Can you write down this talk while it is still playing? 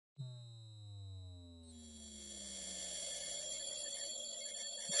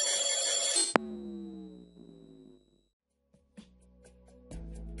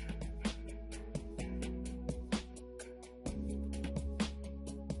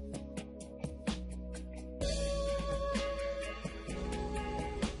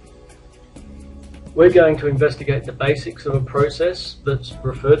We're going to investigate the basics of a process that's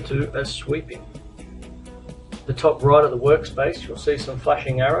referred to as sweeping. At the top right of the workspace, you'll see some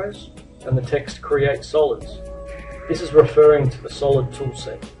flashing arrows and the text "Create Solids." This is referring to the solid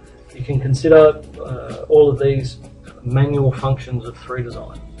toolset. You can consider all of these manual functions of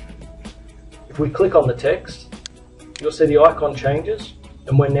 3Design. If we click on the text, you'll see the icon changes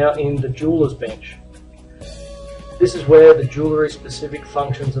and we're now in the Jeweler's Bench. This is where the jewellery-specific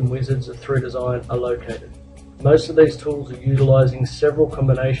functions and wizards of 3Design are located. Most of these tools are utilising several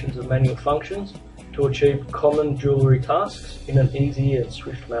combinations of manual functions to achieve common jewellery tasks in an easy and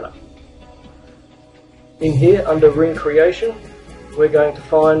swift manner. In here, under Ring Creation, we're going to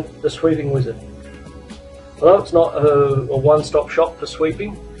find the Sweeping Wizard. Although it's not a one-stop shop for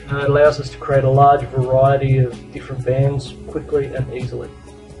sweeping, it allows us to create a large variety of different bands quickly and easily.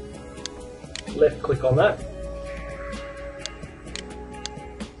 Left click on that.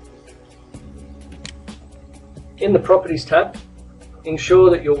 In the Properties tab, ensure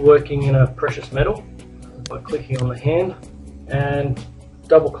that you're working in a precious metal by clicking on the hand and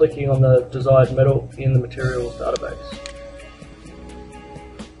double-clicking on the desired metal in the Materials database.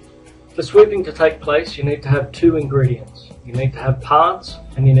 For sweeping to take place, you need to have two ingredients. You need to have paths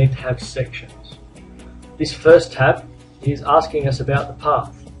and you need to have sections. This first tab is asking us about the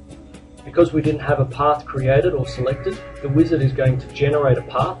path. Because we didn't have a path created or selected, the wizard is going to generate a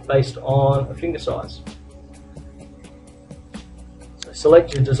path based on a finger size. So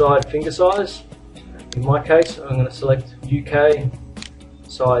select your desired finger size. In my case, I'm going to select UK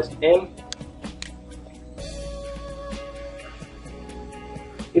size M.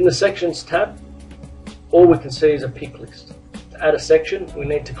 In the Sections tab, all we can see is a pick list. To add a section, we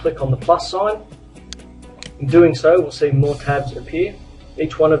need to click on the plus sign. In doing so, we'll see more tabs appear.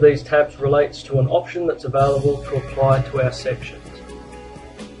 Each one of these tabs relates to an option that's available to apply to our sections.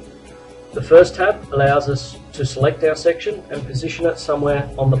 The first tab allows us to select our section and position it somewhere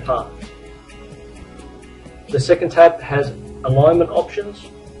on the path. The second tab has alignment options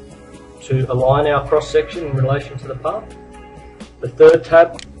to align our cross-section in relation to the path. The third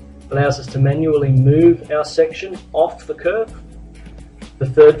tab allows us to manually move our section off the curve. The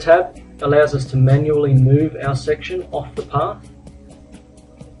third tab allows us to manually move our section off the path.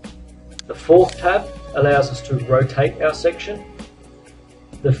 The fourth tab allows us to rotate our section.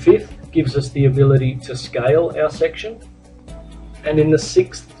 The fifth gives us the ability to scale our section. And in the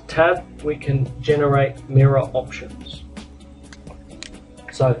sixth tab, we can generate mirror options.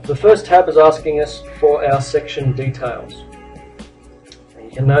 So the first tab is asking us for our section details.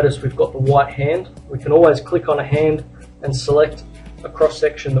 You can notice we've got the white hand. We can always click on a hand and select a cross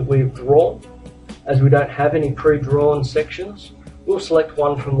section that we've drawn. As we don't have any pre-drawn sections, we'll select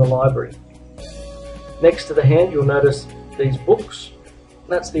one from the library. Next to the hand, you'll notice these books.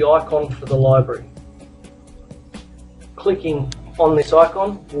 That's the icon for the library. Clicking on this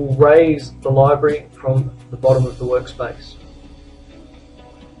icon will raise the library from the bottom of the workspace.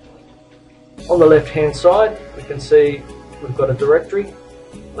 On the left hand side, we can see we've got a directory.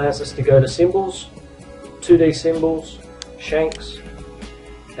 Allows us to go to Symbols, 2D Symbols, Shanks,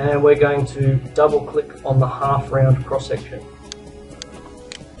 and we're going to double click on the half round cross section.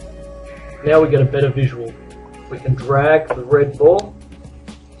 Now we get a better visual. We can drag the red ball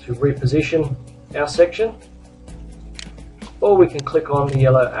to reposition our section, or we can click on the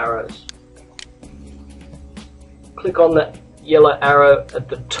yellow arrows. Click on that yellow arrow at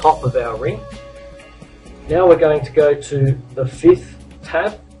the top of our ring. Now we're going to go to the fifth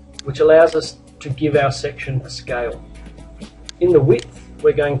tab, which allows us to give our section a scale. In the width,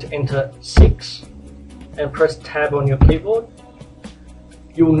 we're going to enter 6 and press tab on your keyboard.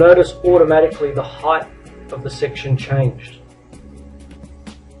 You'll notice automatically the height of the section changed.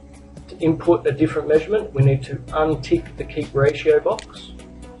 To input a different measurement, we need to untick the keep ratio box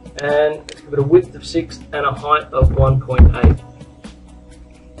and let's give it a width of 6 and a height of 1.8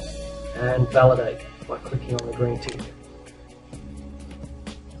 and validate by clicking on the green tick.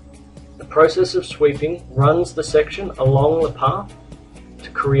 The process of sweeping runs the section along the path to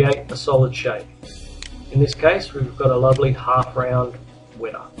create a solid shape. In this case, we've got a lovely half round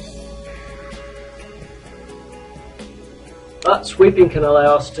winner. But sweeping can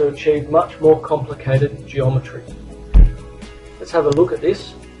allow us to achieve much more complicated geometry. Let's have a look at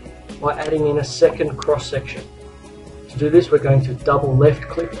this by adding in a second cross section. To do this, we're going to double left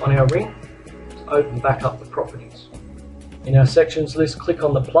click on our ring to open back up the properties. In our sections list, click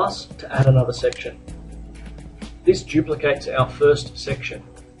on the plus to add another section. This duplicates our first section.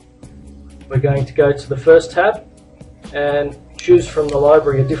 We're going to go to the first tab and choose from the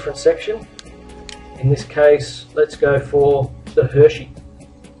library a different section. In this case, let's go for the Hershey.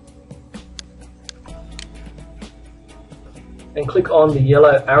 and click on the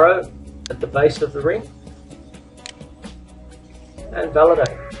yellow arrow at the base of the ring and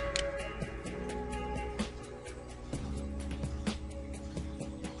validate.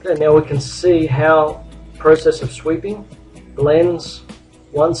 Okay, now we can see how the process of sweeping blends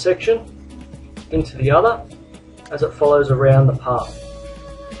one section into the other as it follows around the path.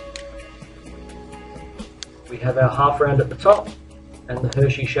 We have our half round at the top and the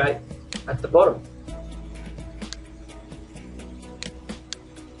Hershey shape at the bottom.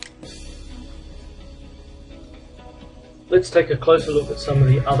 Let's take a closer look at some of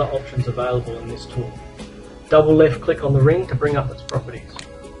the other options available in this tool. Double left click on the ring to bring up its properties.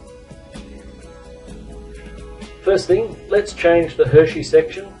 First thing, let's change the Hershey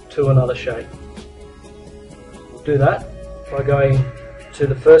section to another shape. We'll do that by going to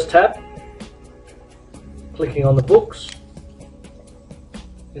the first tab, clicking on the books.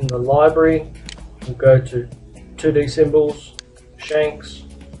 In the library, we'll go to 2D symbols, shanks.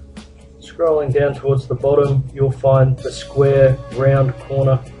 Scrolling down towards the bottom, you'll find the square round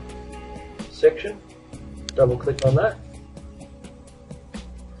corner section. Double click on that.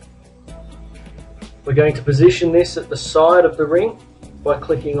 We're going to position this at the side of the ring by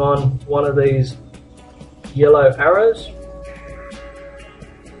clicking on one of these yellow arrows.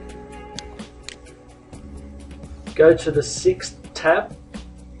 Go to the 6th tab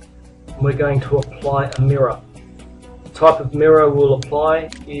and we're going to apply a mirror. The type of mirror we'll apply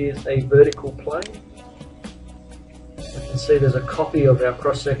is a vertical plane. You can see there's a copy of our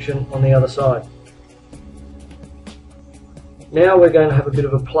cross section on the other side. Now we're going to have a bit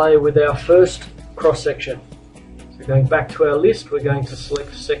of a play with our first cross section. So going back to our list, we're going to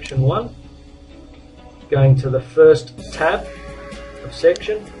select section 1, going to the first tab of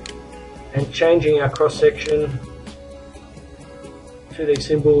section and changing our cross section to these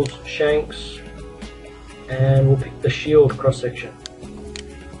symbols, shanks, and we'll pick the shield cross section.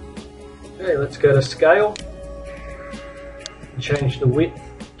 Okay, let's go to scale and change the width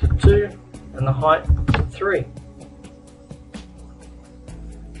to 2 and the height to 3.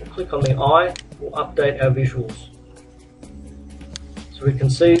 We'll click on the eye. We'll update our visuals. So we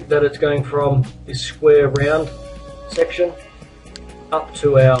can see that it's going from this square round section up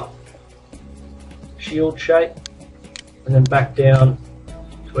to our shield shape and then back down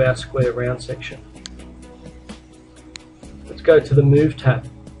to our square round section. Let's go to the Move tab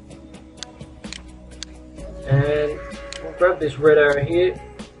and we'll grab this red arrow here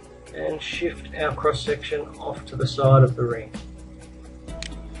and shift our cross section off to the side of the ring.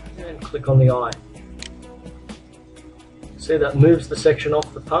 And click on the eye. See, that moves the section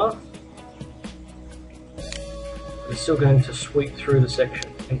off the path. We're still going to sweep through the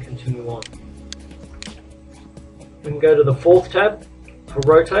section and continue on. We can go to the 4th tab for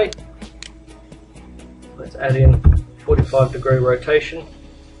rotate. Let's add in 45-degree rotation.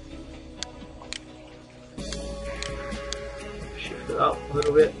 Shift it up a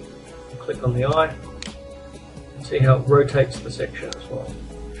little bit and click on the eye and see how it rotates the section as well.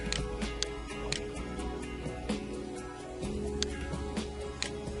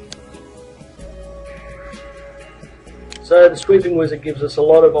 So the Sweeping Wizard gives us a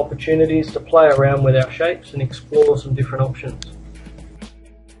lot of opportunities to play around with our shapes and explore some different options.